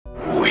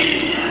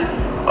We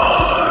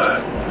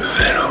are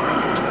Venom.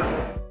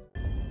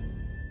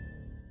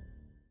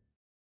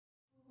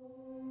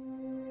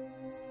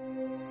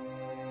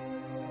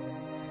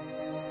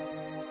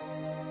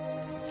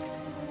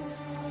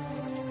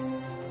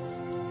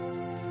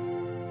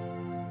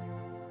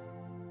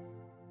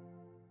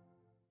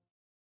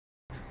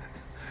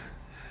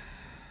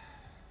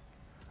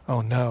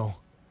 Oh no.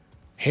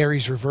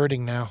 Harry's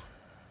reverting now.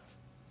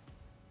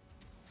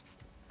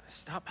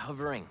 Stop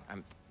hovering.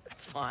 I'm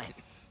fine.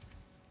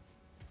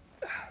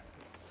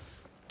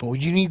 But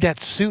you need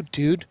that suit,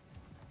 dude.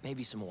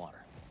 Maybe some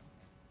water.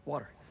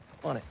 Water.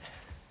 On it.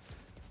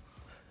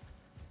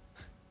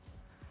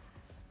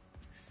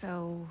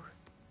 So...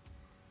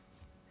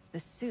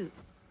 the suit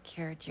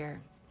cured your...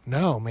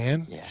 No,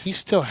 man. Yeah. He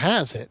still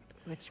has it.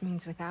 Which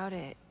means without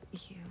it,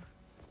 you...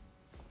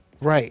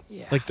 Right.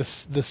 Yeah. Like the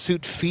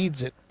suit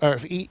feeds it, or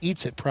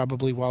eats it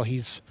probably while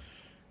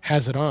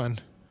has it on.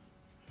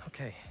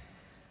 Okay.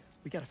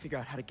 We gotta figure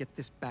out how to get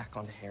this back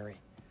onto Harry.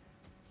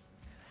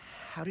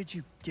 How did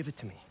you give it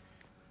to me?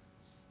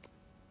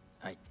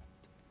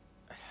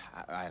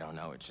 I don't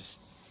know. It just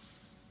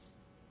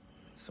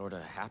sort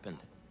of happened.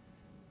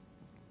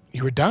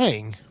 You were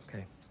dying.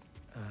 Okay.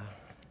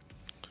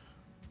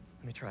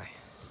 Let me try.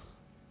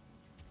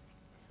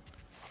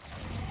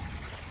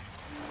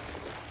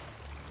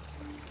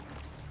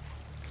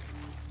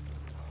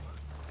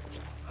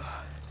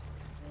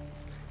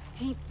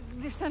 Pete,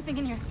 there's something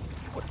in here.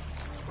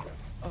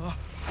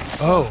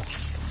 Oh.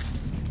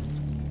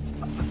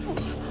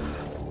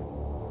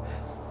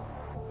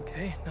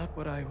 Okay, not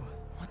what I...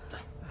 What the?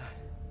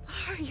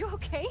 Are you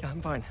okay?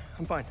 I'm fine.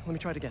 I'm fine. Let me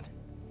try it again.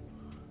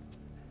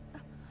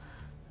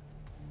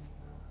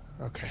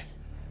 Okay.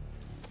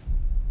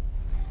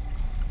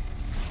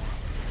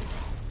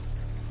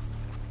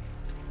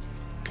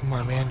 Come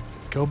on, man.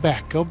 Go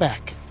back. Go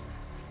back.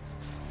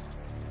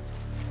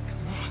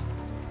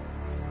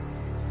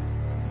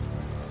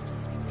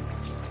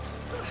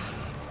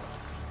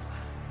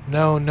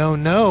 No, no,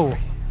 no.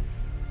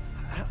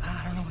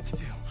 I don't know what to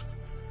do.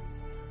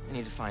 We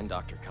need to find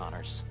Dr.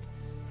 Connors.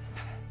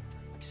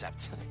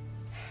 Except...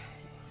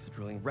 He's a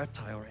drilling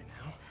reptile right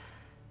now.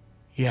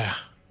 Yeah.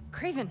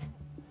 Craven.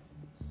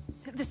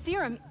 The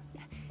serum.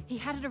 He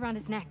had it around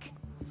his neck.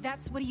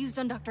 That's what he used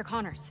on Dr.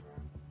 Connors.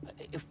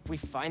 If we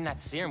find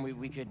that serum,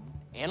 we could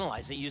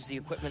analyze it, use the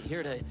equipment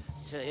here to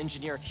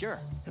engineer a cure.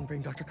 And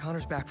bring Dr.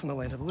 Connors back from the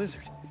land of the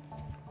lizard.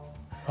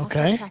 I'll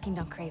start Okay. tracking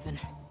down Craven.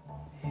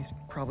 He's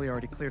probably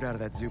already cleared out of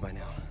that zoo by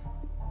now.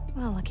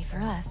 Well, lucky for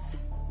us.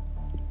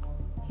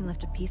 He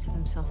left a piece of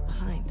himself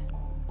behind.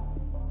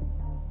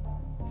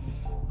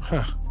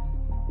 Huh.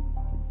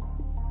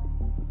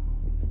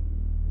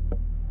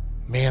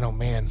 Man, oh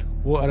man.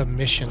 What a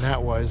mission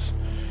that was.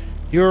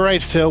 You were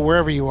right, Phil,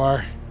 wherever you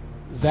are.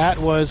 That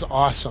was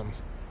awesome.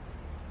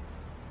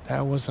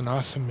 That was an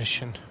awesome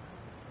mission.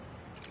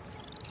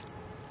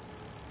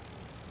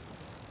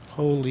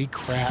 Holy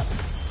crap.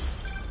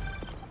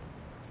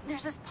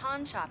 There's this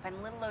pawn shop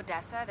in Little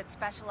Odessa that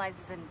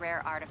specializes in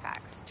rare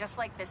artifacts, just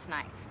like this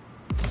knife.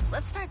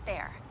 Let's start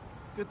there.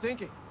 Good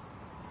thinking.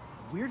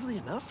 Weirdly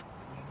enough,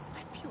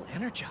 I feel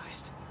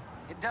energized.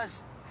 It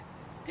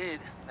did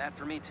that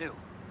for me too.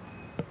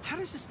 How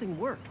does this thing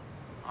work?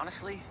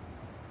 Honestly,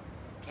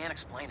 can't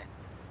explain it.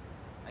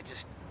 I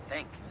just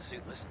think the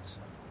suit listens.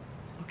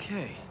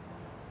 Okay.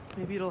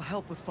 Maybe it'll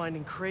help with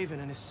finding Craven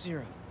and his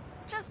serum.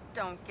 Just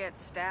don't get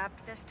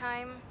stabbed this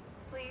time,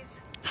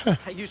 please.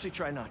 I usually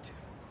try not to.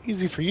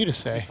 Easy for you to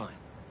say. Fine.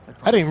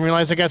 I didn't even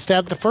realize I got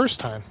stabbed the first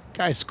time.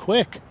 Guy's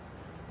quick.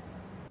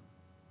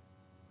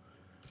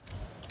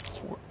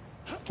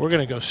 We're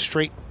gonna go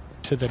straight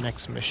to the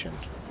next mission.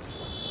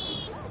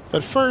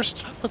 But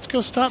first, let's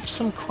go stop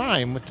some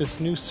crime with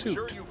this new suit.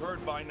 Sure you've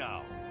heard by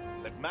now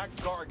that Mac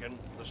Gargan,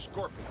 the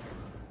Scorpion,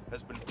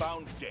 has been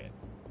found dead.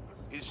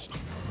 His...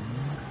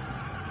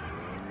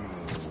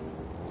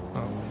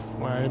 Oh,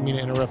 well, I didn't mean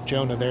to interrupt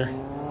Jonah there.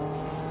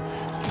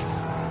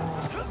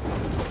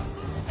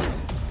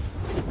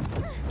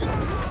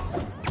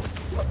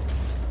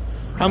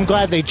 I'm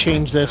glad they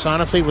changed this,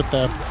 honestly, with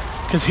the...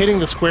 Because hitting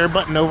the square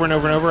button over and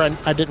over and over,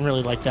 I didn't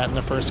really like that in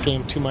the first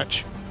game too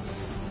much.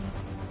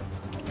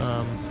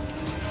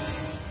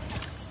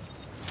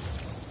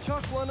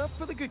 Chalk one up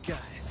for the good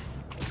guys.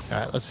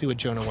 Alright, let's see what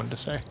Jonah wanted to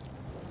say.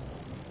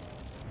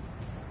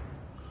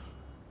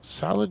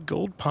 Solid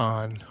gold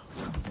pawn.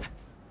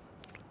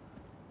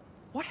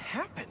 What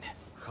happened?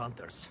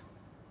 Hunters.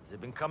 They've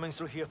been coming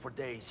through here for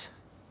days.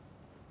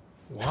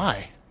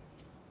 Why?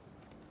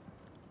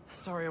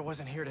 Sorry I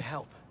wasn't here to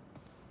help.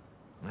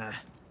 Nah.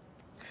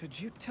 Could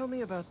you tell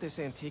me about this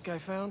antique I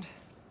found?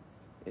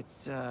 It,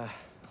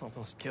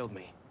 almost killed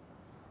me.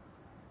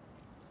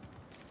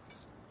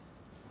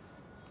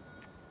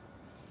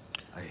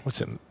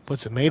 What's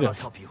it made I'll of?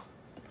 help you.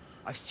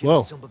 I've seen Whoa.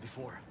 this symbol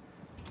before.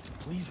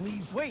 Please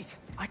leave. Wait!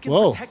 I can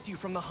Whoa. protect you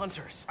from the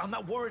hunters. I'm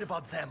not worried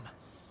about them.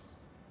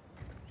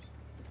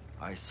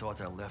 I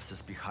thought I left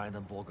this behind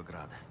in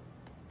Volgograd.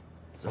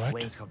 The What?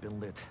 flames have been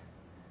lit.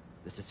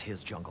 This is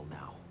his jungle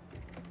now.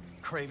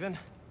 Craven?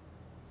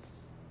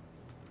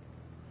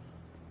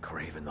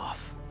 Kravinoff.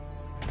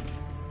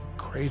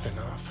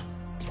 Kravinoff.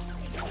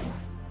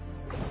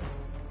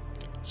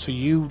 So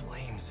you...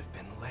 Flames have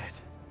been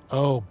lit.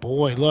 Oh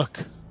boy, look.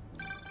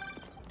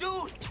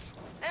 Dude!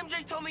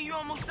 MJ told me you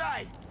almost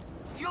died.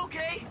 You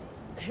okay?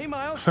 Hey,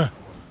 Miles.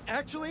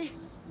 Actually,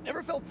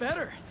 never felt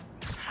better.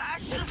 I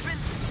should have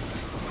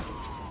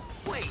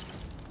been... Wait.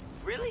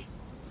 Really?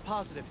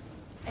 Positive.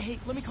 Hey,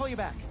 let me call you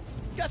back.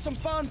 Got some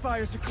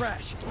bonfires to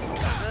crash.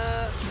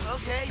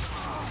 Okay.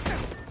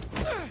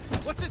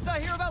 What's this I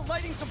hear about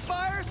lighting some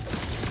fires?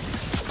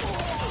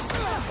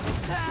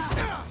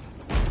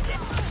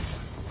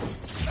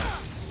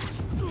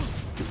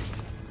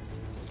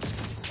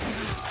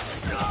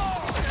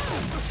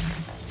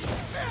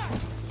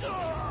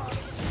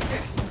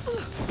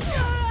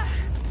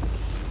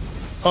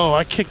 Oh,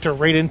 I kicked her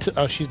right into...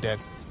 Oh, she's dead.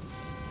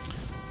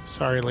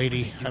 Sorry,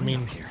 lady. I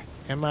mean,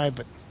 am I?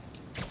 But...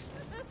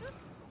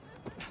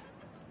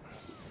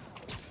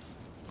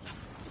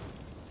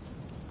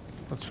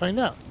 Let's find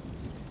out.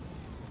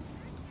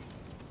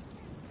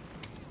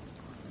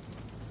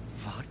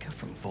 Vodka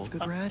from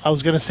Volgograd? I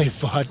was going to say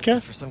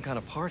vodka. For some kind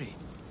of party.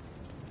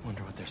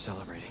 Wonder what they're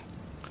celebrating.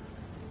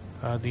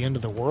 The end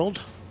of the world?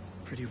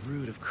 Pretty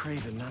rude of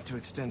Kraven not to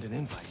extend an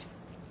invite.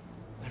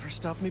 Never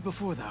stopped me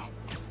before, though.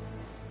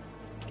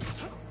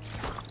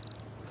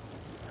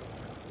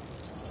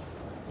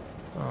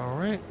 All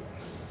right.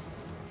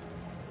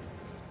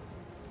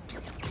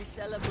 The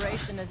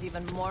celebration is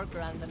even more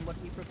grand than what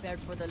we prepared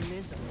for the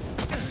lizard.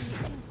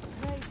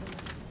 Kraven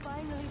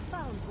finally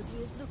found what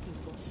he is looking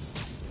for.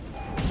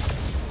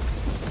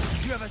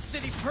 You have a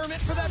city permit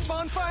for that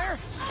bonfire?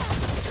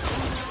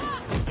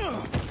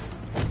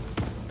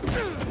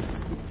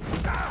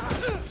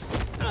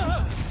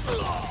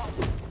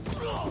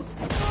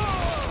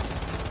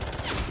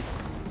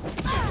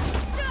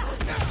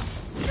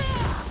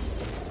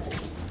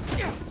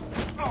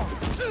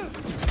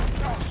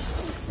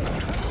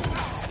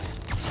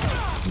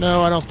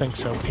 No, I don't think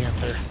so,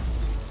 Panther.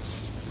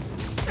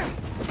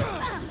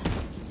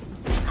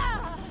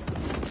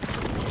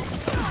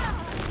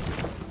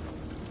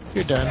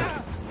 You're done.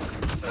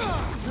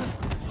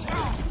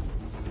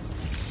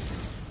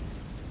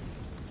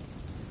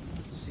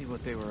 Let's see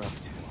what they were up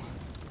to.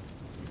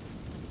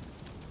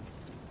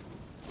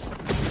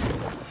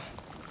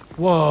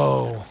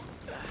 Whoa.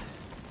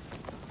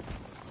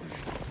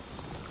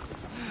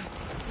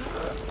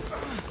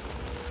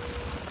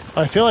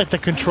 I feel like the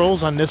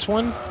controls on this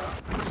one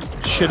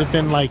should have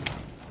been like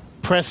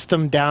press the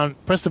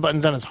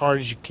buttons down as hard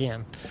as you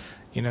can,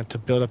 you know, to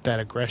build up that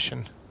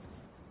aggression.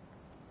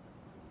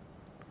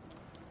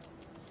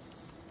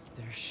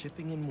 They're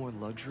shipping in more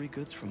luxury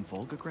goods from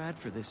Volgograd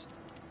for this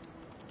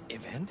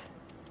event?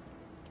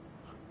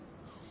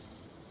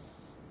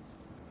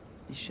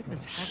 These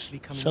shipments have to be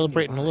coming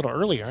Celebrating in a little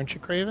early, aren't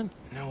you, Kraven?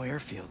 No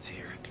airfields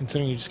here.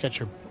 Considering you just got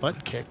your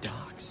butt kicked.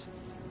 Docks.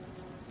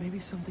 Maybe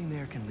something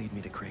there can lead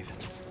me to Kraven.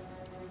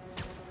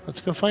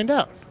 Let's go find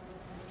out.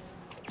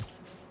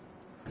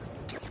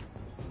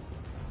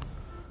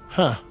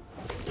 Huh.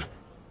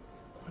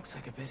 Looks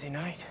like a busy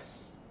night.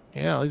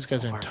 Yeah, all these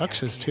guys are in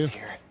tuxes too.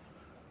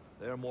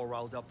 They're more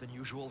riled up than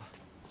usual.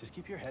 Just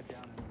keep your head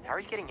down. How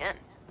are you getting in?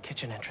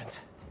 Kitchen entrance.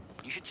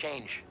 You should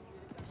change.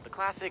 The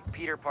classic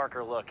Peter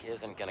Parker look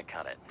isn't gonna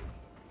cut it.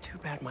 Too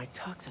bad my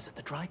tux is at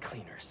the dry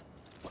cleaners.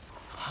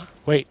 Huh?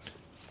 Wait.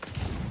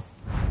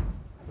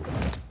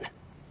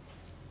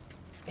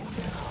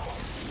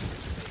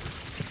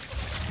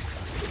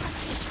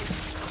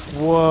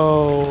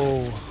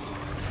 Whoa.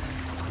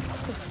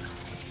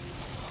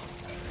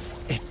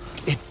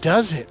 It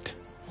does it.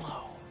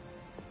 Whoa.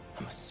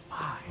 I'm a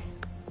spy.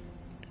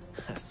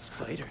 A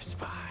spider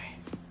spy.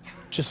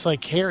 Just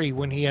like Harry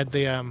when he had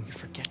the You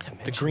forget to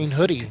mention green this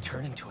hoodie. could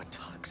turn into a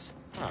tux.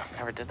 Oh,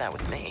 never did that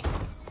with me.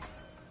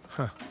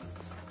 Huh.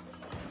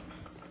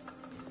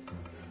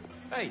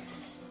 Hey,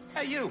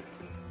 you!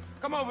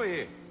 Come over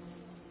here.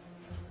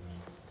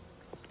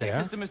 Yeah?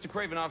 This to Mr.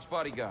 Kravinoff's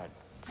bodyguard.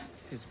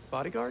 His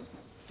bodyguard?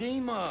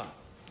 Dima,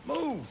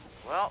 move!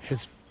 Well,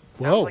 His sounds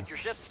whoa. like your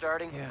shift's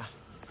starting. Yeah.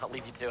 I'll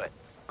leave you to it.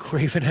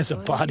 Kraven has a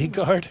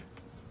bodyguard.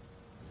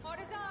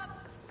 Orders up!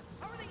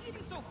 How are they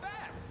eating so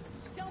fast?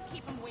 Don't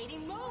keep him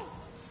waiting. Move!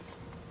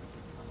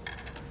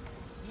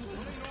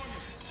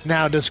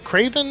 Now, does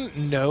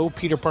Kraven know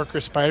Peter Parker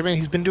Spider-Man?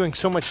 He's been doing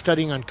so much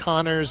studying on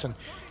Connors and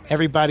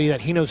everybody that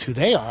he knows who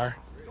they are.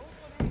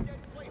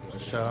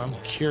 So I'm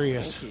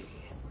curious.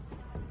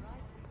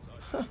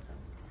 Huh.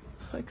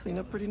 I clean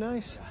up pretty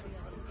nice.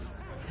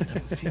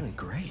 I'm feeling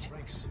great.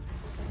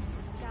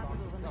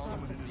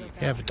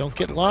 Yeah, but don't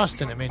get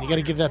lost in it, man. You got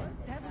to give that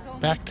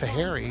back to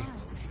Harry.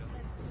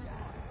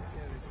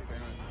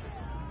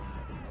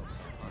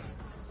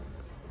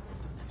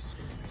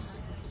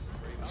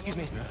 Excuse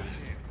me.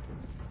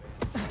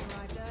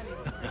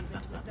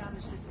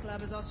 Establish this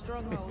club as our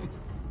stronghold.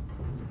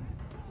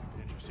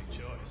 Interesting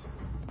choice.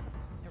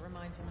 It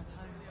reminds him of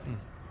home.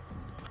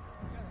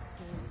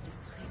 Scales just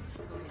ripped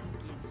through his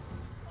skin.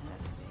 And that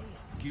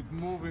face. Keep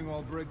moving,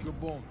 I'll break your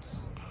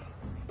bones.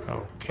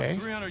 Okay. A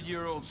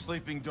 300-year-old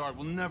sleeping dart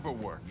will never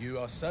work. You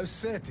are so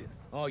certain,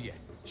 are you?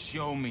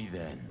 Show me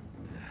then.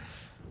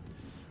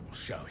 I'll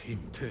show him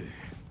too.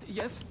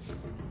 Yes?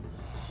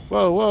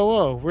 Whoa, whoa,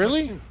 whoa.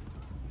 Really?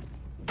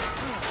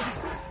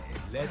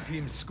 Let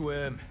him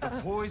squirm. The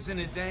poison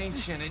is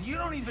ancient, and you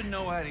don't even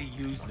know how to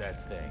use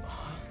that thing.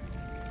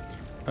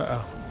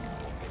 Uh-oh.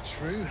 A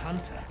true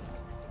hunter.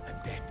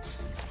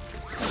 Adepts.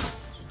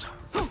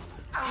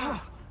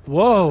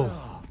 Whoa.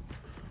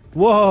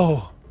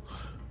 Whoa.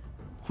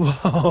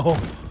 Whoa.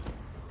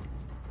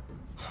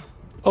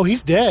 Oh,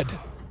 he's dead.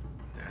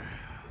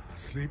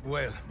 Sleep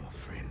well, my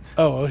friend.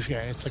 Oh,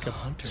 okay. It's like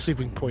a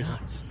sleeping poison.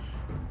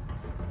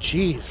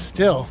 Jeez,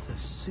 still. The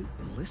suit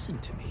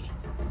listened to me.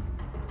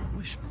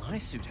 Wish my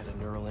suit had a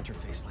neural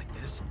interface like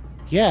this.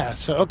 Yeah,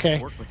 so, okay.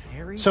 Work with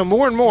Harry? So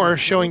more and more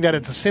showing that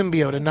it's a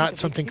symbiote and not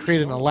something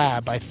created in a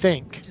lab, I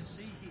think.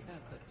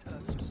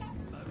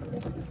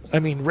 I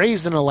mean,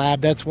 raised in a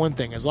lab, that's one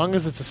thing. As long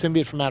as it's a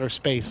symbiote from outer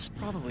space.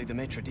 Probably the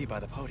maitre d' by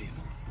the podium.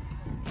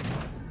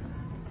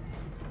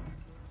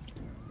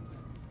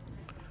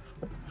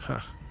 Huh.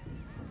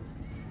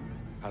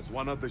 Has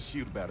one of the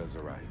shield bearers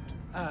arrived?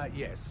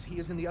 Yes. He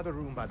is in the other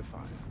room by the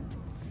fire.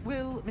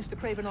 Will Mr.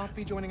 Cravenoff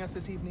be joining us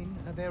this evening?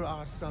 There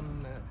are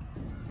some...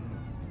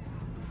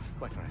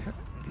 Quite right.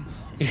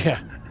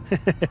 Yeah.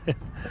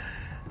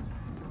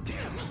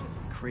 Damn.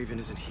 Craven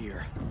isn't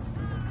here.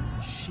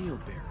 Shield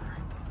bearer.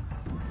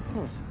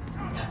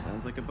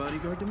 Sounds like a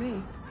bodyguard to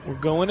me. We're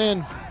going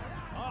in.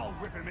 I'll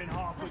rip him in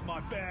half with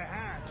my bare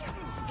hands.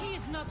 He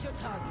is not your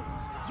target.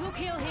 You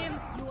kill him,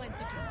 you enter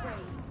to prey.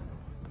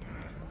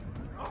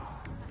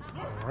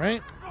 All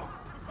right.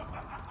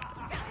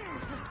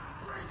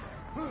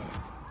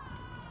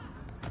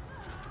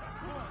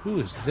 Who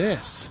is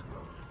this?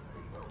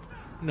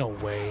 No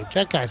way.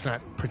 That guy's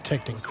not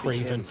protecting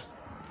Craven.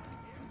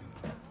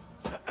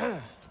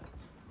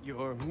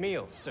 Your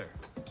meal, sir.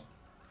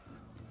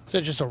 Is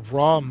that just a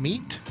raw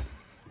meat?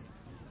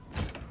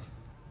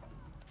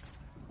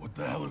 What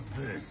the hell is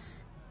this?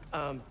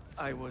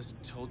 I was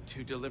told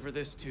to deliver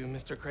this to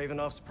Mr.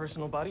 Cravenoff's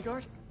personal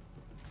bodyguard.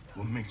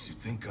 What makes you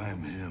think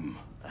I'm him?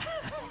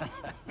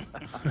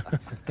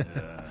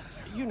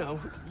 You know,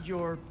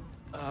 you're,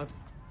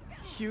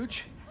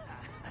 huge.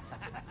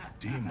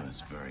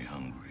 Dima's very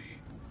hungry.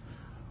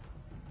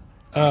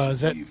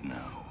 Is that... Leave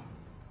now.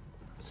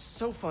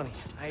 So funny.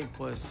 I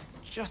was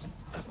just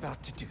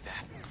about to do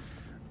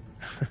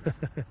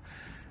that.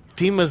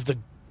 Dima's the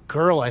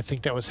girl, I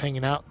think, that was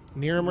hanging out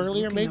near him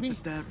earlier, maybe? Up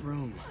at that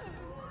room.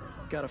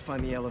 Gotta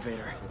find the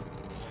elevator.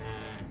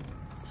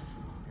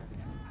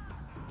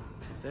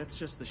 If that's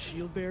just the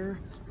shield bearer,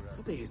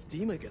 how big is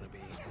Dima gonna be?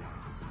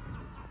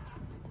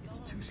 It's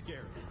too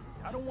scary.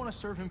 I don't want to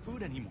serve him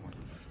food anymore.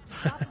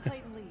 Stop the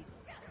plate and leave.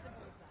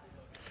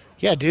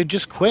 Yeah, dude,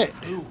 just quit.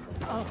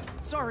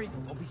 Sorry.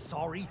 Don't be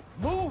sorry.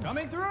 Move!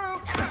 Coming through!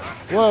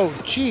 Whoa,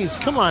 jeez,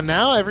 come on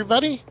now,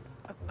 everybody.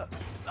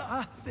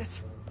 This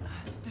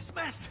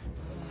mess.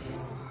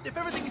 If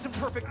everything isn't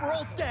perfect, we're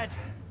all dead.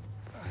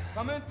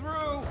 Coming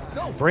through.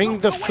 No. Bring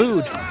the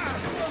food.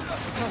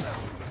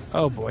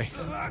 Oh, boy.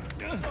 Why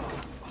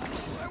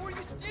were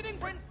you standing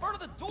right in front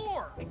of the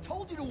door? I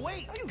told you to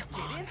wait. You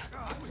didn't.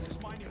 I was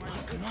just minding my own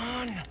business. Come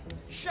on.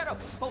 Shut up,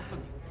 both of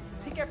you.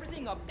 Pick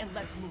everything up and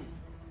let's move.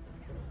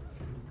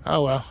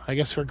 Oh, well, I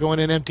guess we're going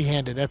in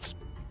empty-handed. That's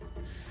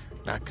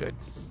not good.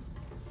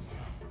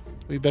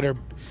 We better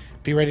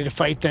be ready to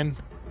fight then.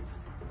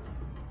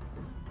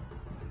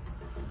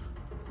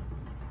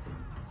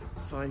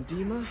 Find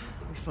Dima,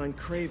 we find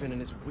Craven and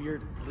his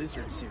weird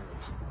lizard serum.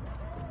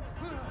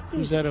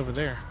 Who's that over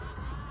there?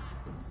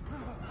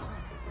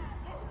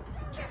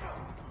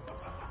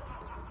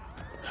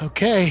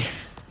 Okay,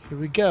 here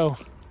we go.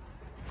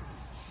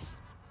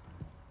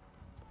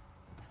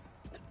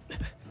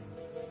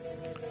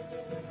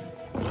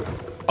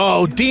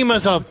 Oh,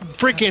 Dima's a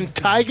freaking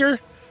tiger?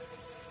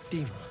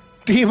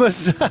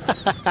 Dima's... Well,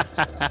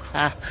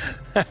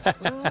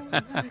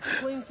 that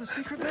explains the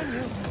secret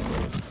menu.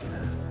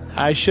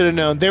 I should have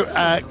known. There,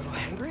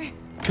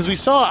 because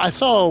I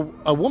saw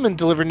a woman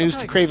deliver news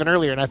to Craven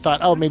earlier, and I thought,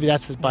 oh, maybe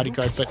that's his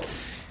bodyguard, but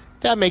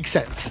that makes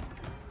sense.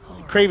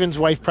 Craven's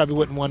wife probably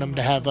wouldn't want him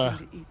to have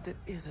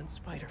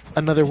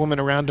another woman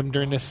around him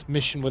during this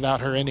mission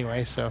without her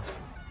anyway, so...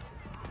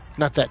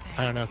 Not that,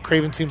 I don't know,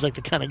 Craven seems like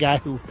the kind of guy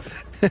who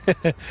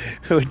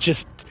who would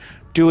just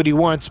do what he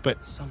wants,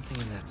 but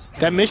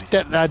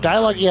that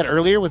dialogue he had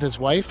earlier with his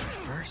wife.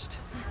 First,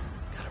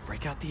 gotta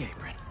break out the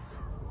apron.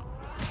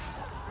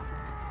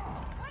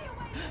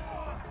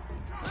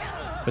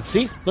 But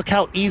see, look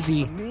how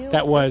easy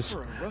that was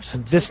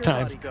this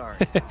time.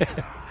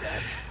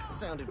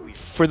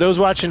 For those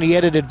watching the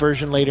edited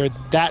version later,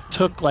 that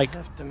took like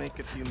Have to make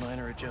a few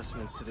minor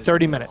adjustments to this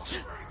 30 meal. minutes.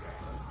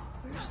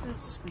 Where's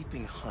that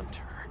sleeping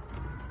hunter?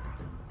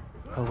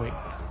 Oh, wait.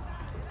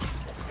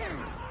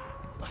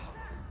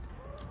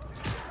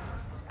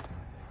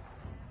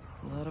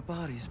 A lot of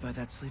bodies by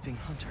that sleeping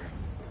hunter.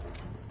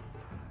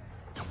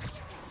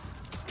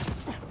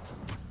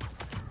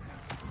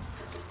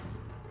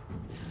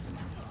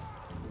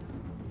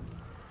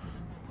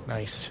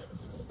 Nice.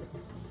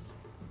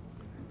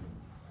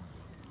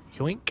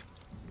 Yoink.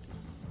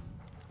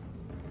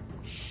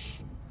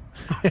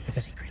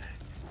 Secret.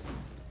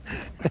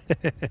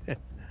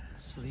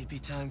 Sleepy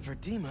time for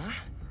Dima.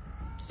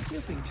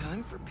 Snooping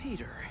time for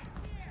Peter.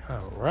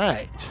 All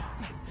right.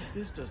 If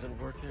this doesn't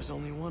work, there's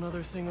only one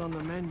other thing on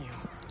the menu.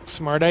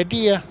 Smart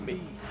idea. Me.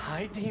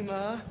 Hi,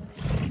 Dima.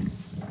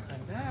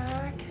 I'm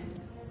back.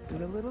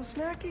 And a little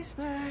snacky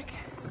snack.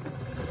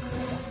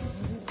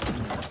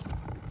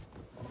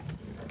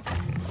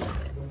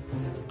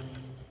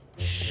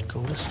 Shh,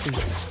 go to sleep.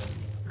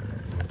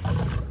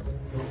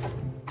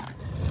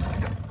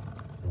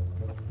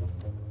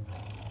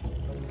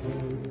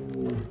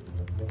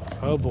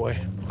 Oh boy.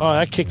 Oh,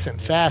 that kicks in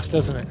fast,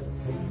 doesn't it?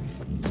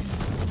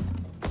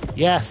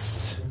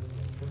 Yes.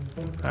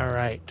 All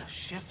right. A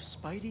Chef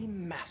Spidey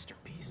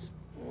masterpiece.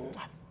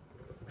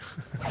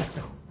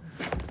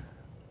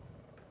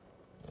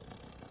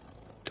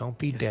 Don't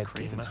be dead,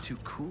 Craven's Dima. too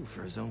cool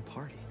for his own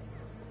party.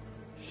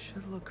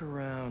 Should look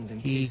around in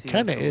He case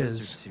kinda left the is.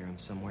 lizard serum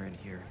somewhere in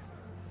here.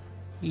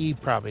 He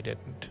probably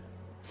didn't.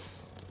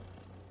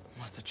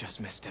 Must have just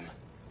missed him.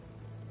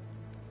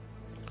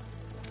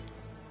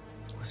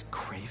 Was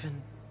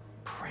Craven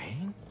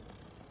praying?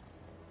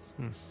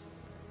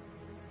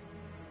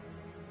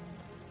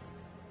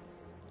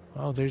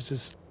 Oh, there's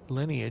his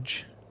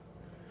lineage.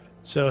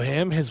 So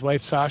him, his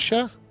wife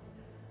Sasha.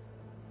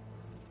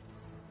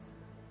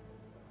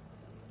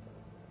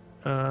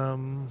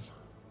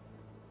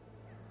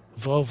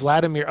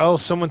 Vladimir. Oh,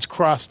 someone's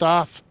crossed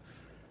off.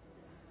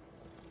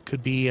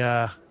 Could be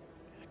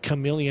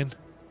Chameleon.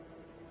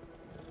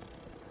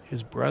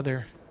 His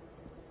brother.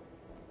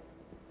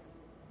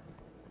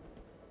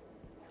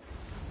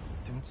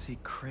 Don't see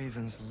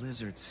Craven's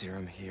lizard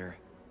serum here.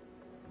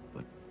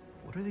 But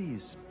what are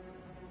these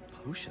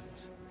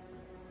potions?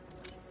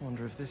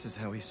 Wonder if this is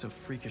how he's so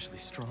freakishly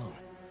strong.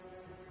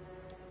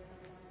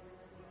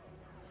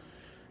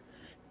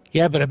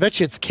 Yeah, but I bet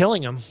you it's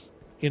killing him.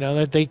 You know,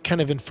 that they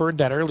kind of inferred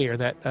that earlier,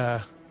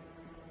 that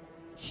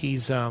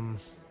he's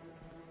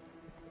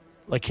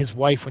like his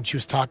wife when she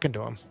was talking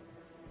to him.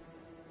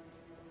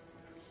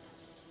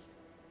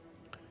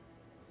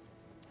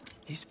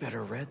 He's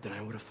better read than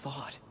I would have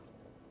thought.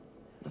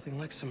 Nothing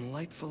like some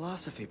light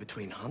philosophy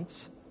between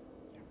hunts.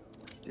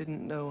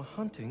 Didn't know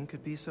hunting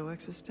could be so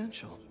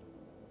existential.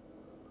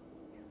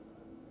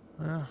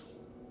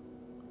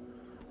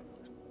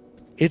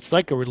 It's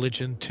like a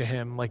religion to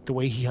him, like the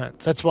way he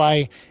hunts. That's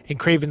why in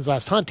Craven's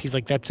last hunt, he's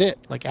like, that's it.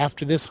 Like,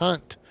 after this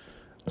hunt,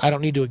 I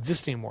don't need to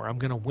exist anymore. I'm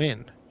going to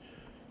win.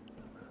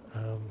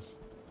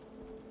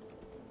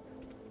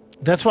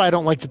 That's why I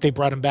don't like that they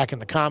brought him back in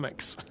the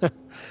comics.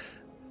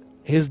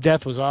 His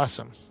death was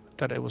awesome.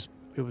 That it was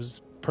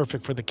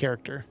perfect for the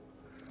character.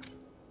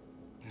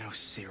 No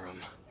serum.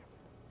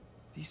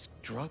 These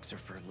drugs are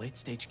for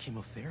late-stage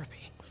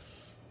chemotherapy.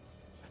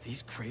 Are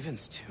these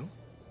Cravens too?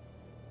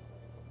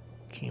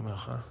 Chemo,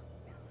 huh?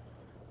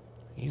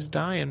 He's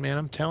dying, man.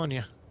 I'm telling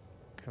you.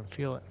 Can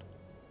feel it.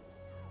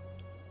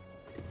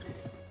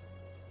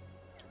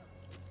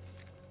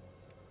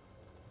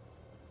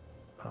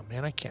 Oh,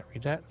 man, I can't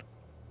read that.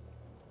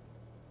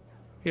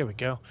 Here we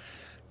go.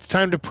 It's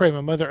time to pray.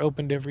 My mother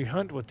opened every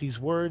hunt with these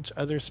words.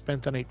 Others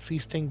spent the night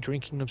feasting,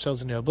 drinking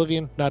themselves into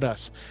oblivion. Not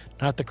us.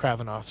 Not the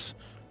Kravinoffs.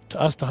 To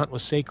us, the hunt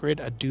was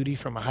sacred, a duty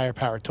from a higher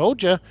power.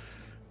 Told ya.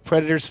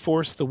 Predators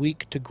force the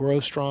weak to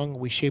grow strong.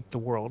 We shape the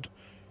world,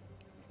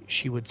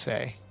 she would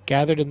say.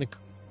 Gathered in the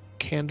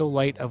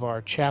candlelight of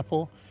our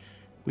chapel,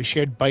 we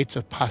shared bites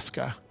of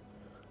Pascha.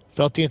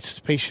 Felt the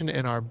anticipation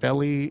in our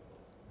bellies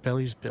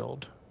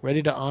build.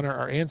 Ready to honor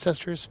our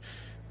ancestors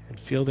and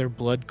feel their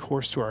blood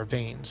course through our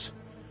veins.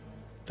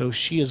 Though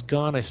she is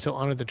gone, I still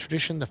honor the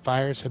tradition. The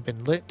fires have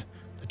been lit,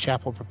 the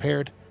chapel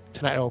prepared.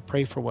 Tonight I will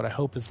pray for what I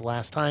hope is the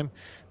last time.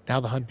 Now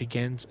the hunt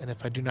begins, and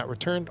if I do not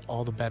return,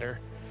 all the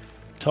better.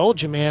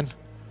 Told you, man.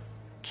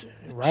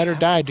 Ride or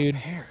die, dude.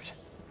 Prepared.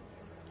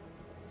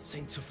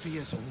 St.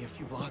 Sophia's only a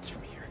few blocks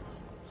from here.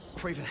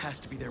 Craven has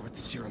to be there with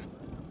the serum.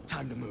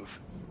 Time to move.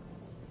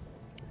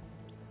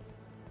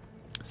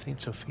 St.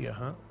 Sophia,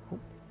 huh? Oh.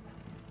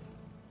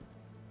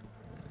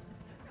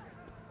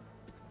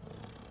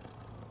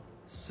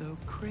 So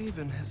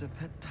Craven has a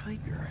pet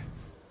tiger.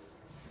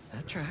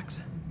 That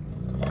tracks.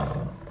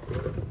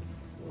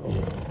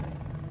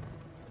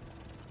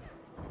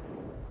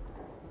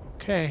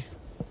 Okay.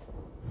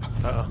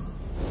 Uh-oh.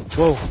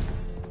 Whoa.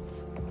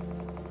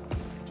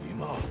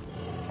 Dima.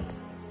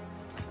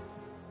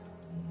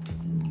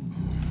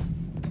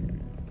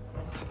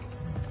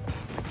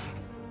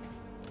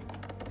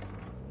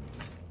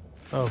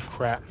 Oh,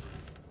 crap.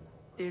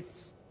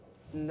 It's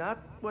not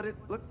what it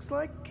looks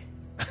like.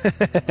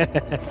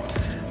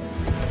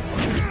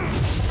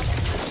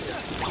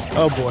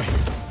 Oh, boy.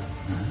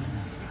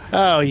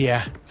 Oh,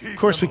 yeah. Of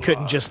course we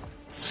couldn't just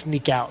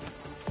sneak out.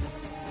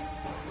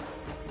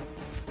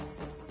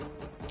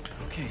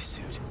 Okay,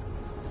 Suit.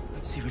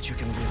 Let's see what you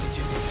can really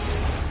do.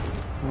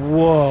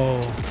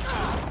 Whoa.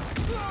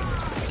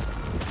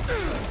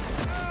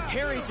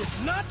 Harry did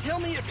not tell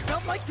me it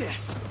felt like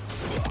this.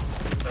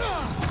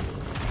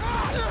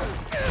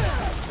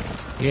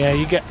 Yeah,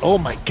 you get... Oh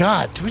my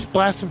god, do we just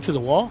blast him through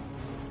the wall?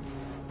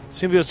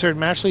 Symbiote Surge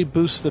naturally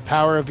boosts the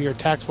power of your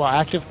attacks while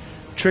active.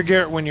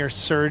 Trigger it when your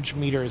surge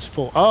meter is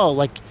full. Oh,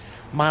 like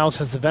Miles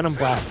has the Venom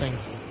blasting.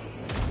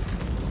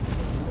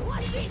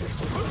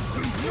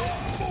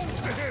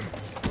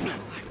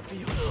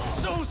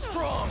 So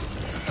strong.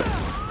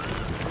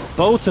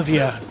 Both of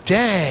you.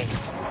 Dang.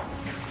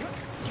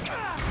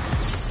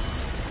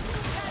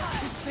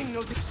 This thing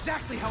knows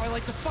exactly how I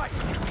like to fight.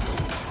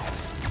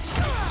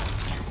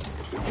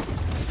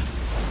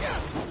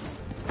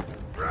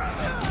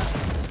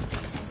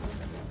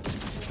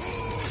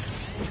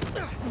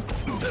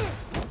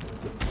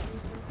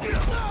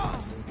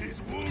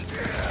 He's wounded.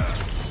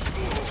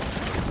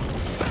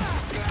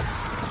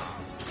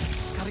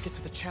 Gotta get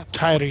to the chapel.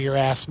 Tired of your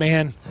ass,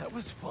 man. That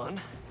was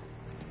fun.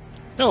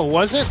 No, it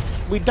wasn't.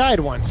 We died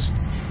once.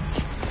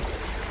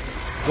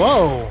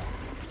 Whoa.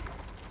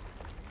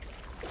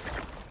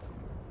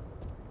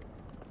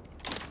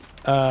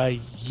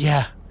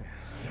 Yeah.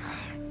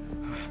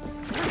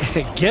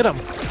 Get him.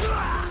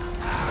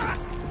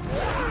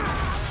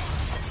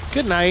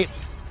 Good night.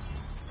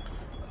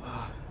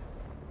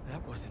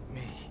 That wasn't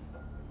me.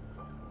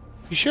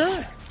 You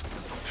sure?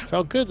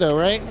 Felt good though,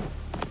 right?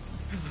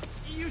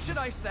 You should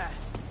ice that.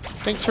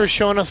 Thanks for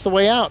showing us the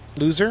way out,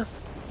 loser.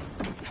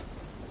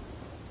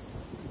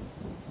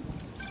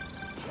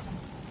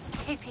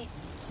 Hey, Pete.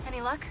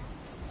 Any luck?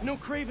 No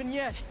Craven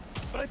yet,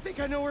 but I think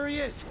I know where he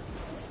is.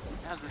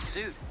 How's the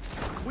suit?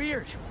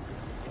 Weird.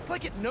 It's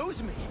like it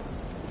knows me.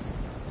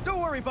 Don't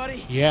worry,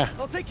 buddy. Yeah.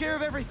 I'll take care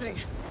of everything.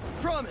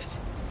 Promise.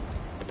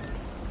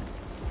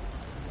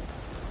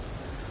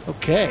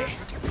 Okay.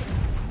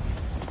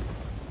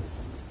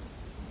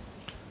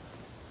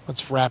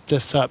 Let's wrap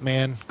this up,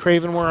 man.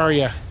 Craven, where are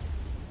you?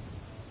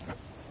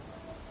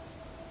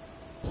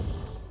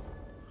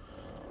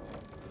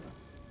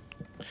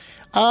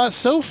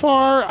 So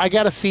far, I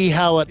gotta see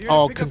how it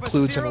all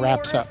concludes and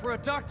wraps up. For a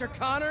Dr.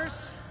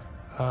 Connors?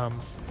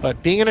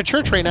 But being in a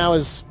church right now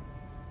is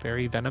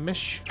very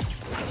Venomish.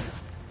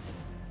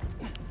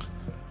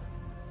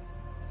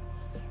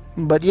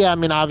 But yeah, I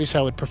mean, obviously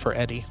I would prefer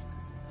Eddie.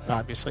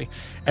 Obviously.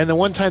 And the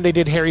one time they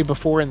did Harry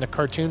before in the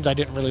cartoons, I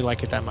didn't really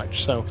like it that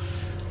much. So,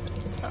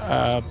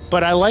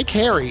 but I like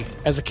Harry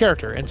as a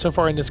character. And so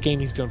far in this game,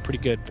 he's doing pretty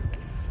good.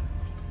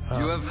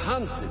 You have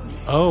hunted me.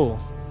 Oh.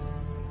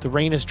 The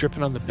rain is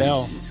dripping on the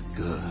bell. This is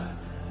good.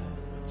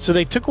 So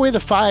they took away the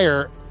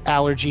fire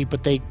allergy,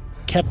 but they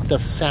kept the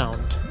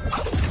sound.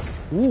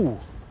 Ooh.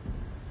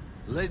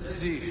 Let's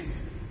see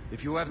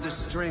if you have the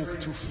strength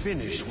to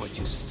finish what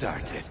you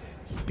started.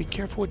 Be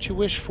careful what you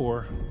wish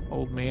for,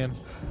 old man.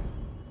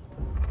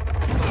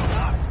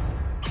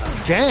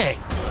 Dang.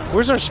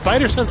 Where's our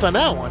spider sense on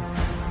that one?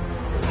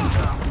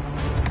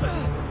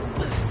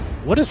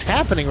 What is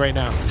happening right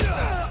now?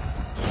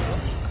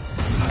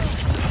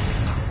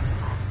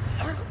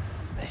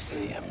 I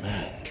see a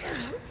man.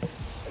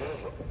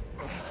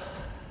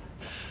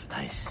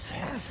 I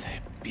sense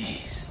a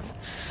beast.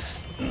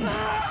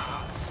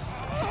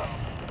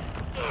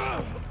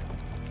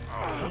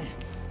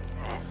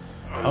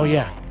 Oh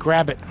yeah,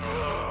 grab it.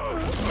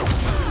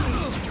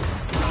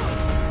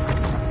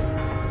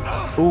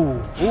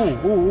 Ooh, ooh,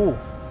 ooh, ooh.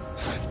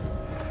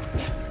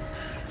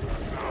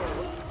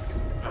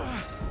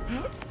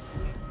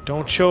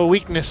 Don't show a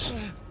weakness.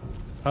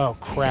 Oh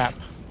crap.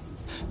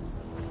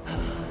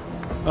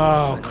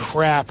 Oh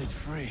crap.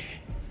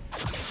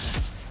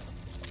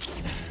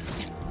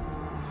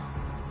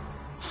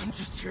 I'm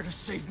just here to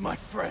save my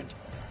friend.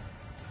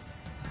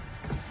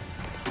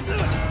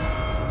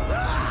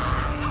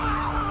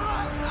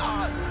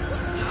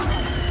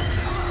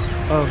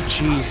 Oh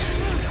jeez.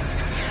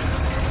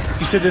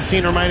 You said this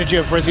scene reminded you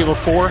of Resident Evil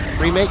 4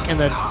 remake, and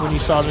then when you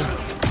saw them.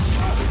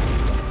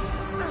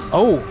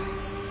 Oh.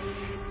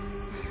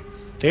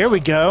 There we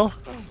go.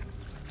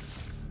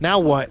 Now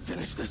what?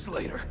 Finish this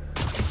later.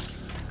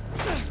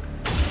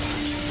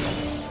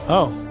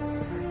 Oh.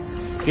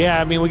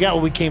 Yeah, I mean, we got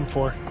what we came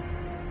for.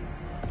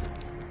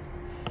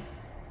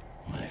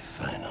 My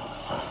final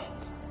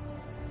hunt.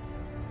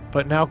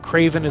 But now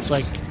Craven is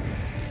like,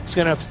 he's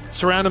gonna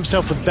surround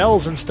himself with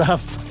bells and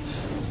stuff.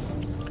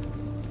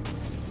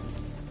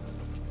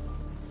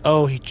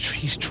 Oh,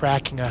 he's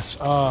tracking us.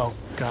 Oh,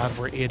 God,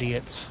 we're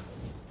idiots.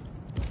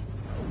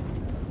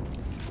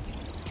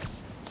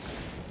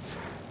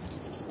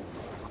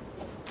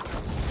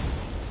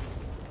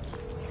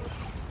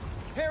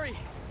 Harry,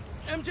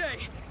 MJ.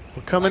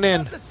 We're coming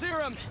in. The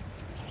serum.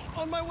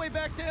 On my way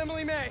back to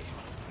Emily May.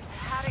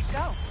 How'd it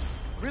go?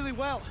 Really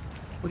well.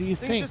 What do you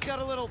Things think? just got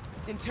a little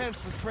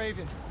intense with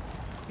Craven.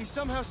 He's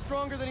somehow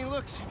stronger than he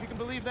looks, if you can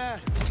believe that.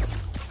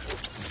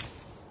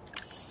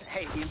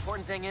 Hey, the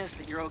important thing is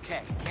that you're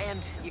okay. And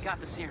you got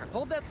the serum.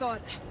 Hold that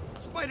thought.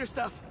 Spider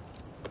stuff.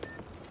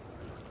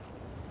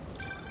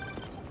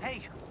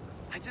 Hey,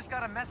 I just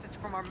got a message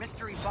from our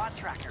mystery bot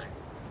tracker.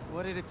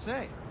 What did it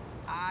say?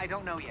 I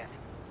don't know yet.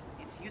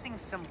 It's using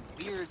some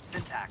weird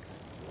syntax,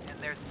 and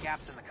there's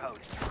gaps in the code.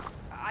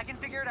 I can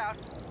figure it out.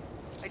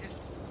 I just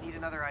need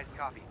another iced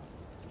coffee.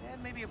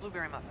 and maybe a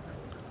blueberry muffin.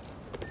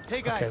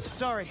 Hey guys, Okay.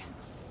 sorry.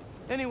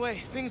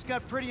 Anyway, things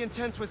got pretty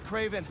intense with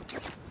Kraven.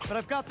 But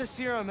I've got the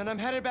serum and I'm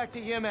headed back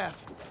to EMF.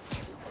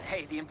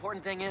 Hey, the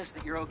important thing is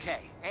that you're okay,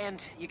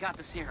 and you got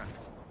the serum.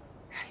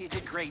 You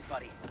did great,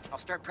 buddy. I'll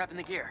start prepping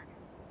the gear.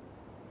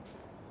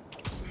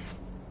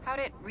 How'd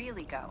it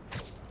really go?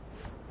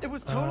 It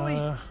was totally...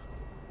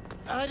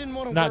 I didn't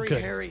want to not worry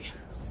good. Harry.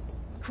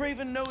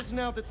 Kraven knows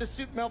now that the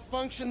suit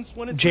malfunctions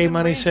when it's J within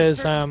Money range of says,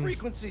 certain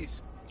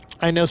frequencies.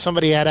 I know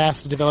somebody had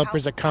asked the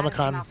developers at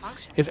Comic-Con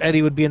if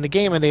Eddie would be in the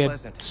game, and they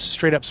had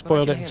straight up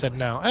spoiled it and said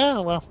no.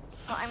 Oh, well.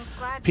 Well, I'm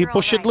glad you're People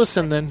all should right,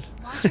 listen but then.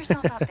 watch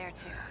yourself out there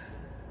too.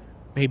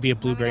 Maybe a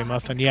blueberry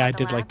muffin. Yeah, I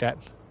did like that.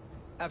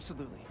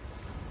 Absolutely.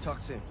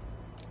 Talk soon.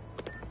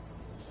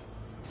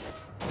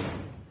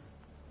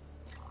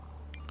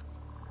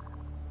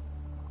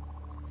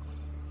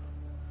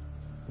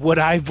 Would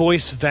I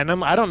voice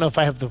Venom? I don't know if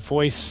I have the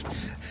voice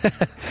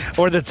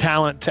or the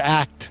talent to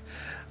act.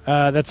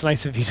 That's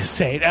nice of you to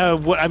say.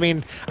 I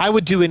mean, I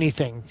would do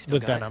anything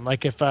with Venom.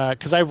 Like if,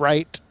 because I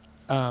write,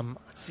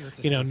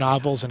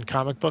 novels and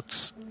comic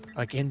books,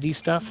 like indie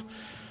stuff,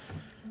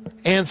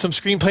 and some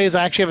screenplays.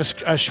 I actually have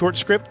a short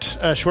script,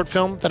 a short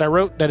film that I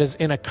wrote that is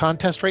in a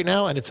contest right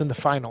now, and it's in the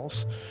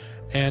finals.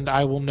 And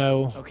I will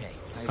know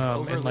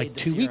in like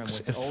 2 weeks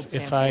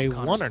if I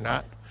won or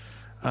not.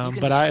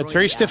 But it's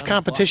very stiff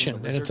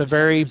competition, and it's a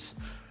very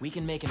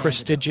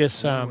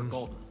prestigious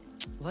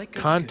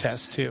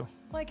contest too.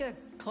 Like a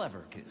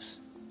clever goose.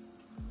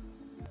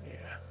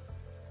 Yeah.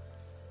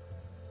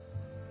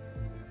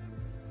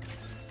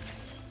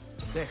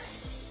 There.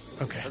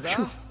 Okay.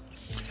 Huzzah.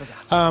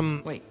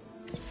 Wait.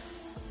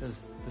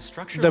 Does the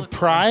structure The look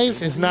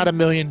prize is not $1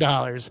 million.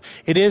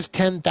 It is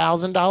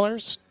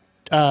 $10,000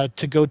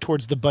 to go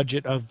towards the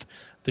budget of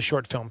the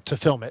short film, to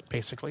film it,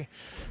 basically.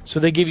 So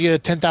they give you a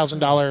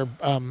 $10,000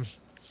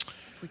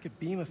 If we could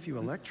beam a few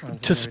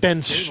electrons to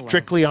spend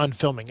strictly on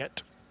filming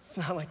it. It's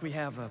not like we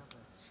have a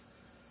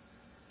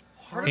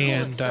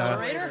And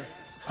accelerator?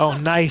 oh,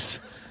 nice.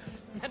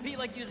 That'd be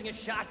like using a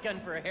shotgun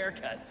for a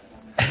haircut.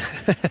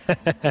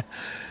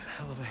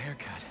 hell of a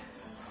haircut.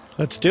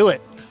 Let's do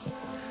it.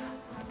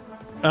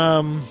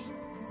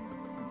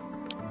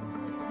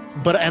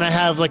 But I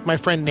have like my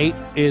friend Nate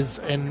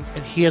and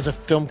he has a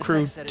film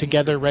crew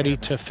together ready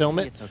to film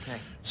it.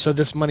 So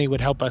this money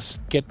would help us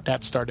get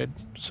that started,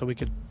 so we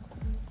could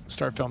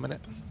start filming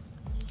it.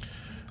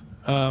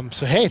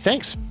 So hey,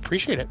 thanks,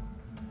 appreciate it.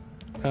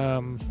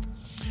 No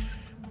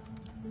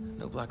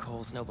black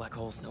holes, no black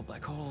holes, no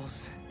black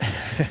holes.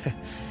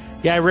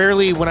 Yeah, I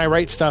rarely, when I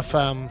write stuff,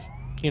 I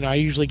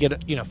usually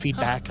get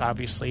feedback,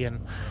 obviously,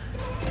 and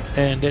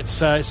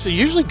it's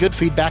usually good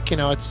feedback.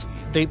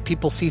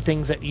 People see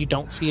things that you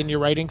don't see in your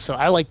writing, so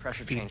I like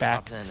Pressure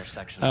feedback. change,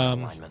 intersection of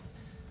alignment.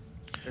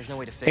 There's no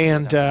way to fix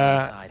And it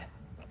without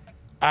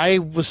I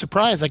was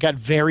surprised. I got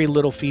very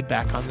little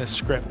feedback on this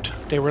script.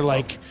 They were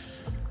like,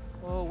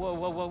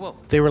 whoa.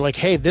 They were like,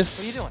 "Hey,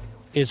 this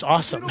is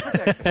awesome,"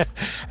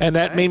 and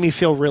that made me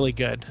feel really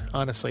good.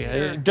 Honestly,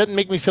 it didn't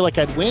make me feel like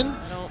I'd win,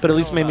 but at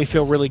least made me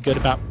feel really good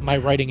about my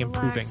writing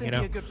improving.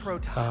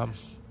 Huh?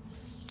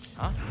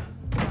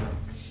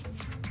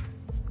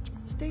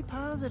 Stay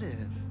positive.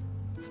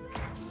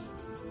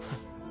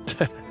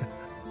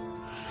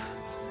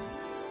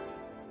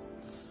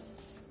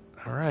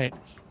 All right.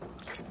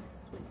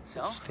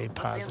 So, stay what's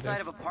positive. the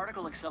inside of a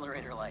particle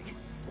accelerator like?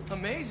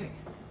 Amazing.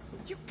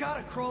 You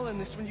gotta crawl in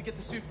this when you get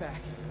the suit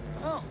back.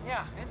 Oh,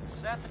 yeah,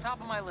 it's at the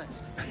top of my list.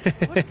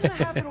 What's gonna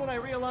happen when I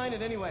realign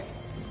it anyway?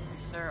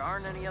 If there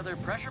aren't any other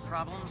pressure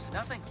problems,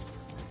 nothing.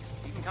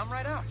 You can come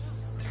right out.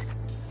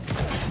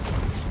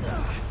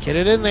 Get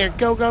it in there.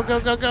 Go, go, go,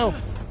 go, go.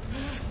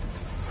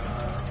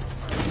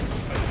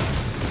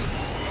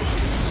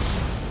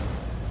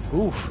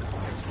 Oof.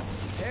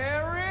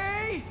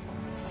 Harry!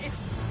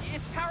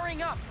 It's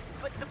powering up,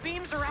 but the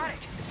beam's erratic.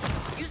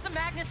 Use the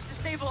magnets to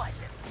stabilize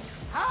it.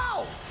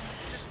 How?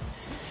 Just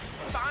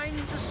find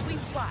the sweet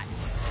spot.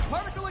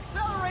 Particle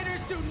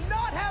accelerators do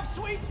not have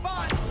sweet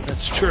spots!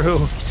 That's true.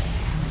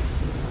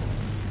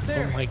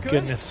 There, Oh my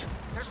goodness.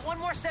 There's one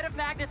more set of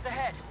magnets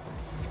ahead.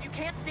 If you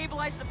can't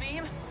stabilize the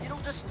beam, it'll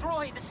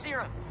destroy the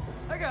serum.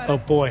 I got Oh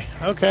boy.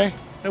 Okay.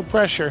 No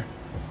pressure.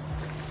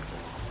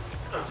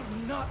 Do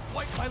not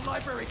wipe my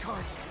library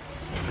cards.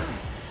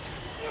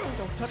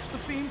 Don't touch the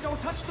beam. Don't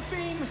touch the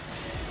beam.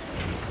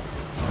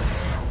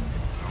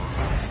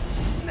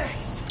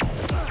 Next.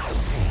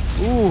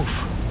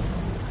 Oof.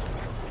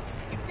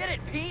 You did it,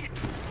 Pete.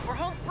 We're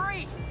home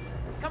free.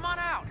 Come on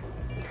out.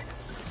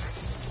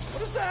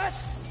 What is that?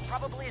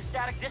 Probably a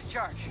static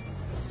discharge.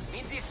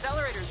 Means the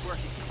accelerator's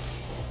working.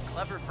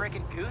 Clever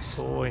frickin' goose.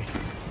 Boy.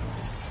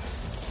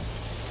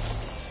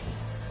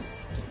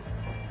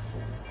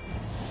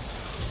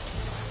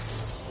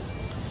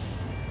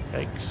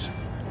 Yikes.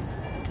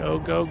 Go,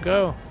 go,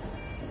 go.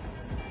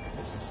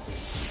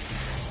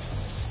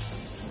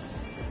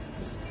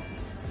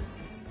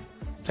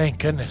 Thank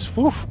goodness.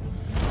 Woof.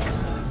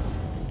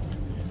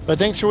 But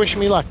thanks for wishing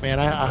me luck, man.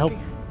 I hope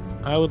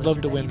I would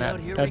love to win that.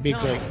 That'd be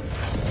great.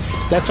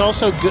 That's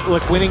also good.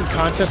 Like winning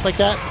contests like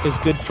that is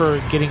good for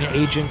getting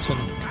agents and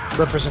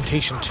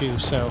representation too.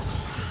 So,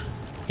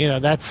 you know,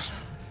 that's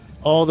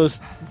all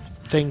those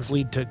things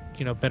lead to,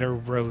 you know, better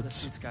roads. So the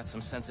suit's got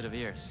some sensitive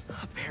ears.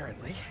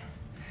 Apparently.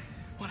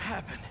 What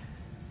happened?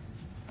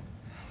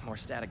 More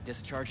static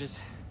discharges.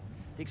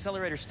 The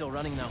accelerator's still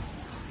running though.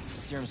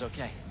 The serum's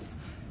okay.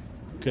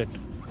 Good.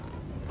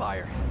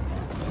 Fire.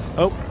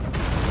 Oh.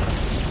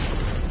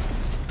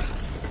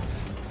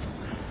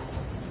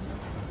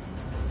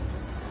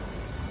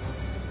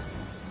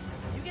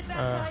 You get that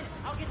side,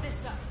 I'll get this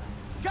side.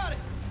 Got it.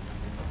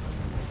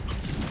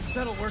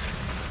 That'll work.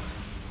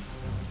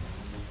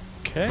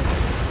 Okay.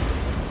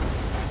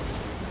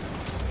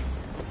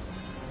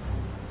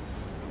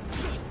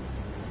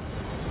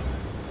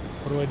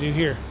 What do I do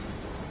here?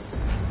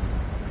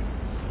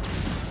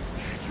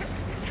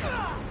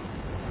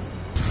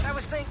 I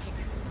was thinking,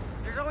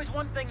 there's always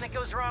one thing that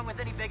goes wrong with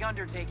any big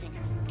undertaking.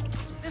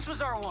 This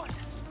was our one.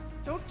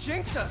 Don't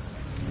jinx us.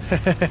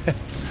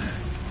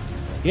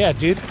 Yeah,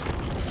 dude.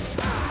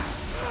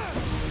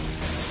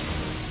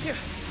 Here,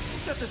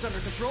 got this under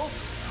control.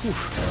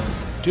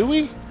 Oof. Do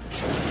we?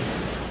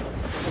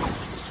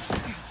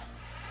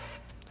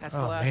 That's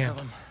the last of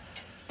them.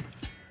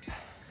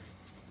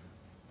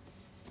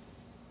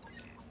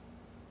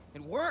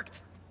 It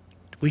worked.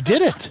 We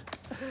did it.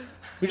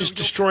 We just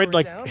destroyed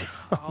like.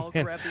 Oh,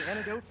 man.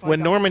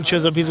 When Norman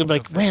shows up, he's gonna be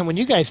like, "Man, when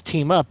you guys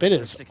team up, it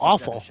is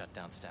awful."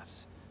 Shutdown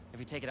steps. If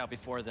we take it out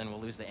before, then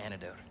we'll lose the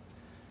antidote.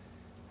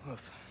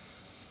 Oof.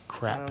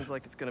 Crap. Sounds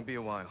like it's gonna be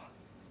a while.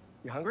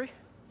 You hungry?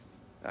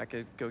 I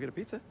could go get a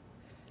pizza.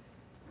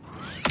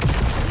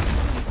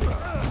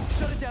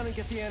 Shut it down and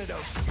get the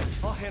antidote.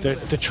 I'll handle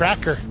it. The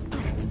tracker. God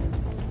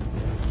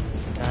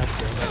damn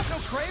it. No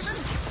Craven?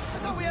 I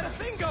thought we had a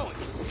thing going.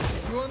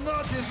 You are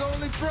not his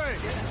only prey.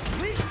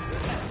 Please,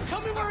 tell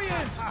me where he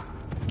is.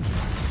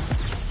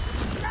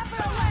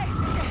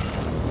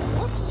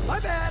 Whoops, my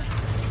bad.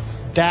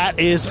 That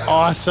is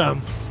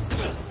awesome.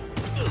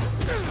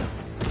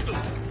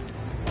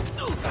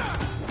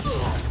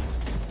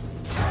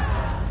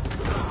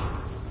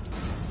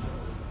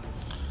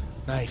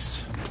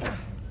 Nice.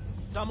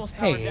 It's almost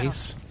powered Hey, down.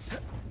 Ace.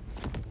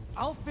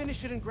 I'll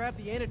finish it and grab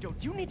the antidote.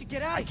 You need to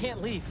get out. I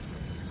can't leave.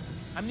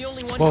 I'm the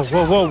only one. Whoa,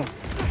 whoa, whoa.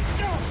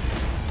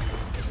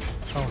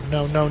 Oh,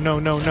 no, no, no,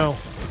 no, no.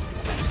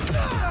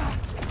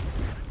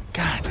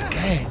 God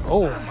dang.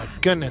 Oh, my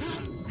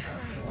goodness.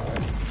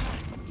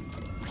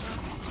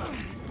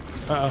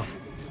 Uh-oh.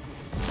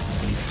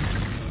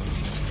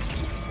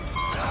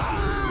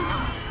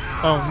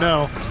 Oh,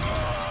 no.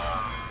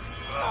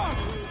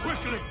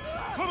 Quickly,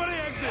 cover the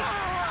exit.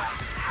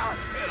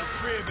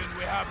 Craven,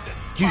 we have this.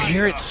 You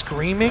hear it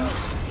screaming?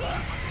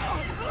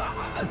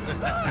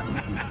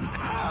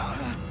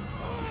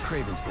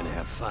 Craven's gonna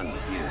have fun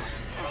with you.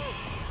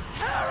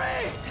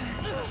 Harry!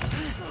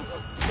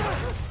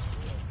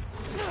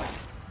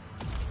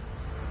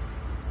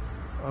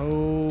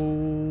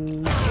 Oh,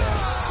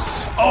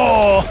 yes.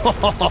 Oh!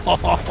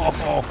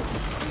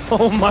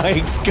 Oh,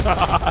 my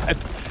God.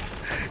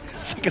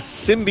 It's like a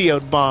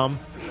symbiote bomb.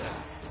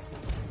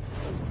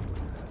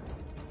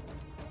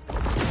 You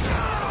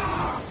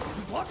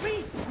want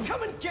me?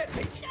 Come and get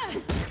me.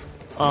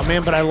 Oh,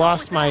 man, but I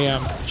lost my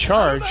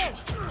charge.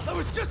 I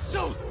was just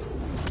so...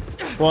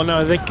 Well,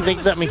 no, they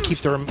let me keep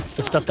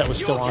the stuff that was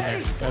still on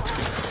there. So that's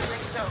good.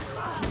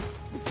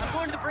 I'm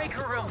going to the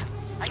breaker room.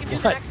 I can do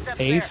the What, next step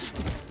Ace?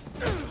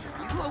 there.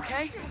 You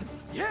okay?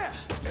 Yeah,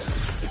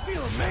 I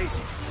feel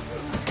amazing.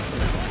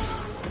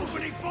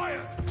 Opening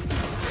fire.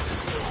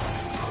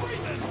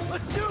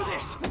 Let's do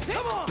this.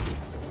 Come on.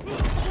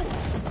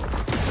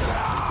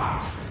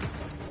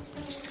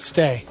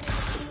 Stay.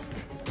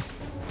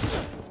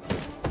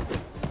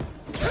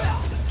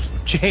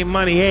 J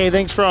Money, hey,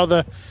 thanks for all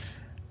the...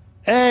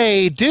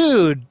 Hey,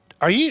 dude,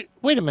 are you...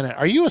 Wait a minute,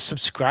 are you a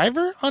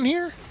subscriber on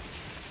here?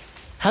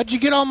 How'd you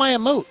get all my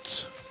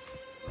emotes?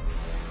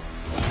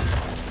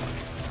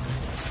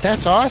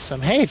 That's awesome.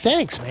 Hey,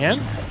 thanks,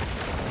 man.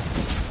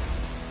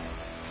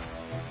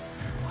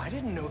 I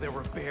didn't know there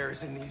were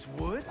bears in these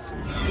woods.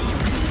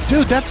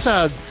 Dude, that's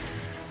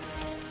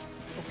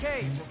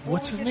Okay,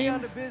 what's his name?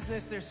 Down to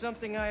business, there's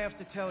something I have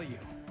to tell you.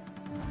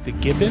 The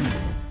Gibbon?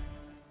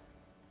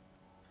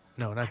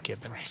 No, not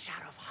Gibbon. Fresh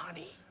out of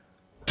honey.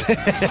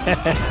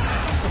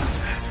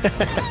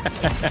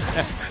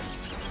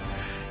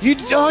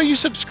 You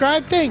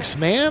subscribe? Thanks,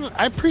 man.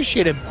 I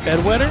appreciate it,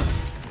 Bedwetter.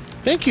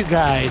 Thank you,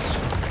 guys.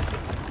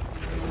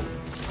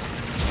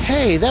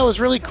 Hey, that was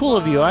really cool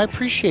of you. I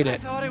appreciate I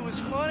it. thought it was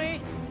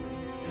funny.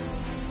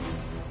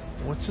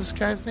 What's this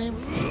guy's name?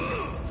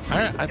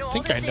 I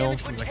think I know him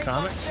from the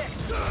comics.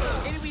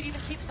 Maybe we'd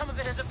even keep some of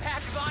it as a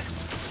patch on.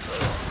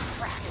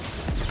 Crap.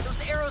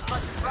 Those arrows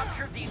must have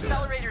ruptured the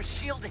accelerator's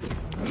shielding.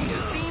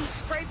 Beams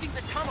scraping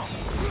the tunnel.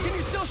 Can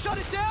you still shut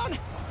it down?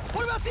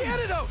 What about the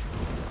antidote?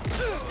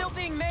 Still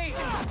being made,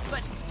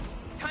 but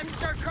time to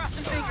start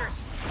crossing fingers.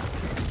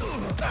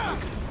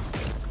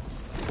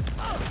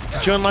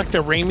 Did you unlock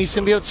the Raimi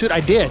symbiote suit? I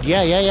did.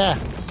 Yeah.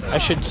 I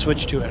should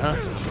switch to it, huh?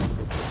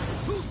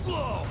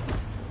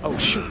 Oh,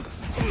 shoot.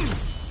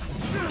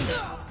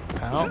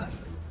 Ow.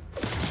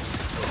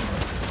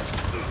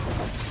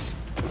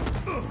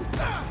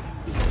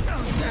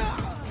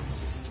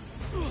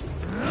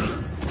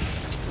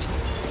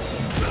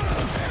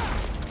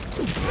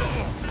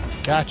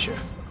 Gotcha.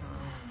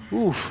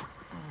 Oof.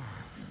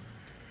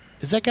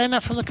 Is that guy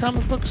not from the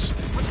comic books?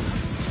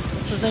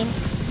 What's his name?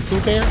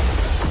 Pooh Bear?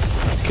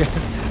 Okay.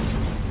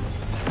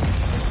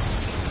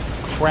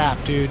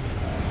 Crap, dude.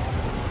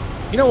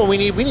 You know what we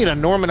need? We need a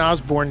Norman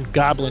Osborn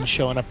goblin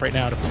showing up right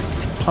now to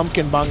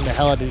pumpkin bung the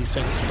hell out of these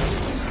things.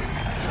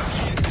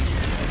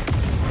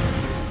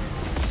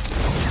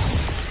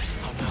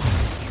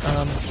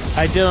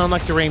 I did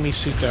unlock the Raimi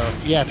suit, though.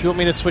 Yeah, if you want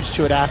me to switch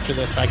to it after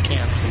this, I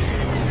can.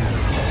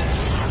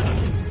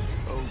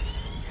 Oh,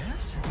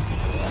 yes?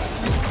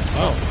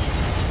 Oh.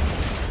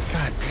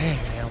 God dang,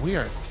 man. We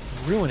are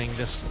ruining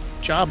this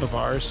job of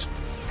ours.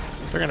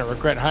 They're going to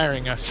regret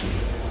hiring us.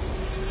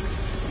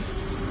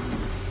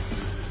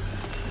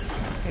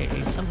 Hey,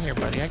 Ace, I'm here,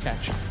 buddy. I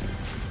got you.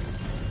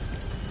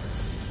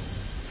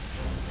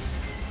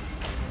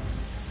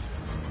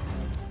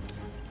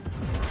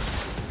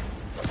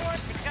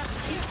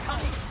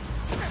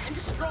 And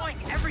destroying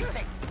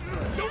everything.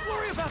 Don't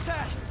worry about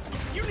that.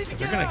 You need to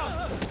get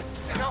out.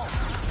 No.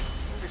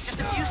 There's just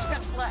a few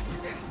steps left.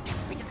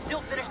 We can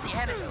still finish the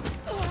antidote.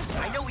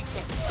 I know we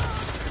can.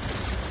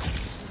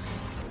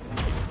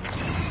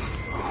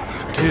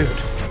 Dude.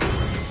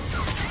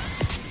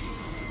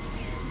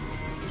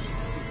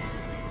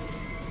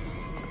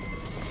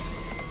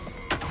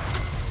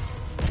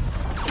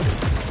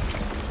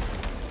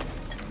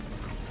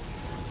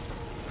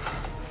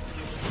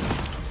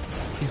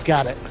 He's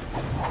got it.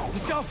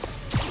 Let's go.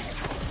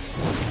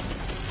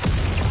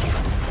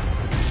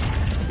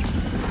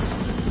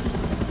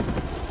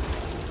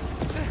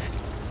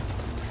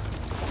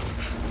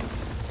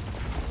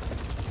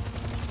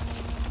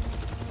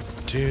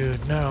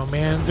 Dude, no,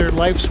 man. Their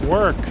life's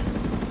work.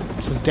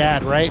 This is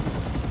Dad, right?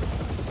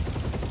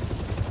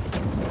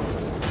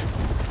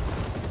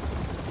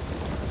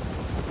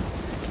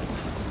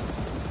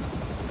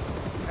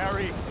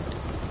 Harry.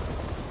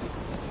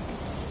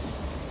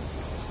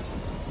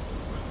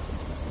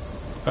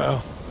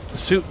 Uh-oh. The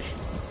suit.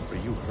 Are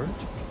you hurt?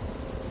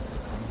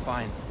 I'm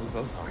fine. We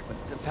both are.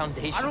 But the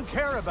Foundation... I don't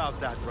care about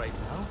that right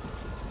now.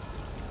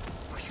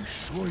 Are you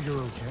sure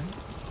you're okay?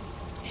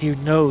 He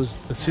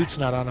knows the suit's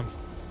not on him.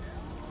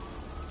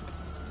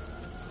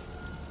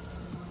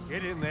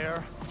 Get in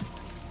there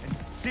and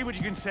see what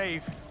you can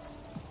save.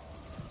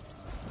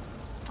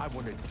 I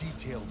want a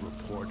detailed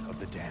report of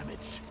the damage.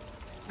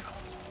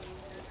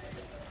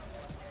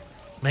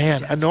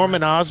 Man, a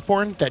Norman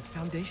Osborn that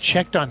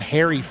checked on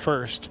Harry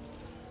first.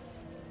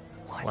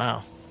 What?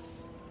 Wow.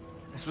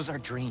 This was our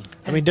dream.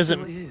 I mean, it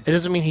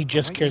doesn't mean he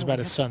just cares about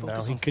his son,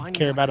 though. He could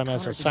care about him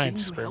as a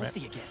science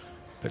experiment.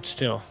 But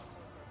still.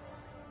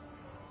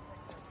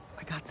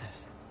 I got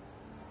this.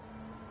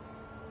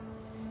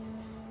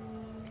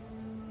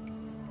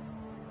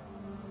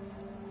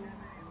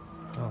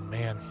 Oh,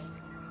 man.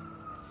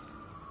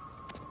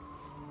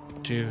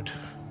 Dude.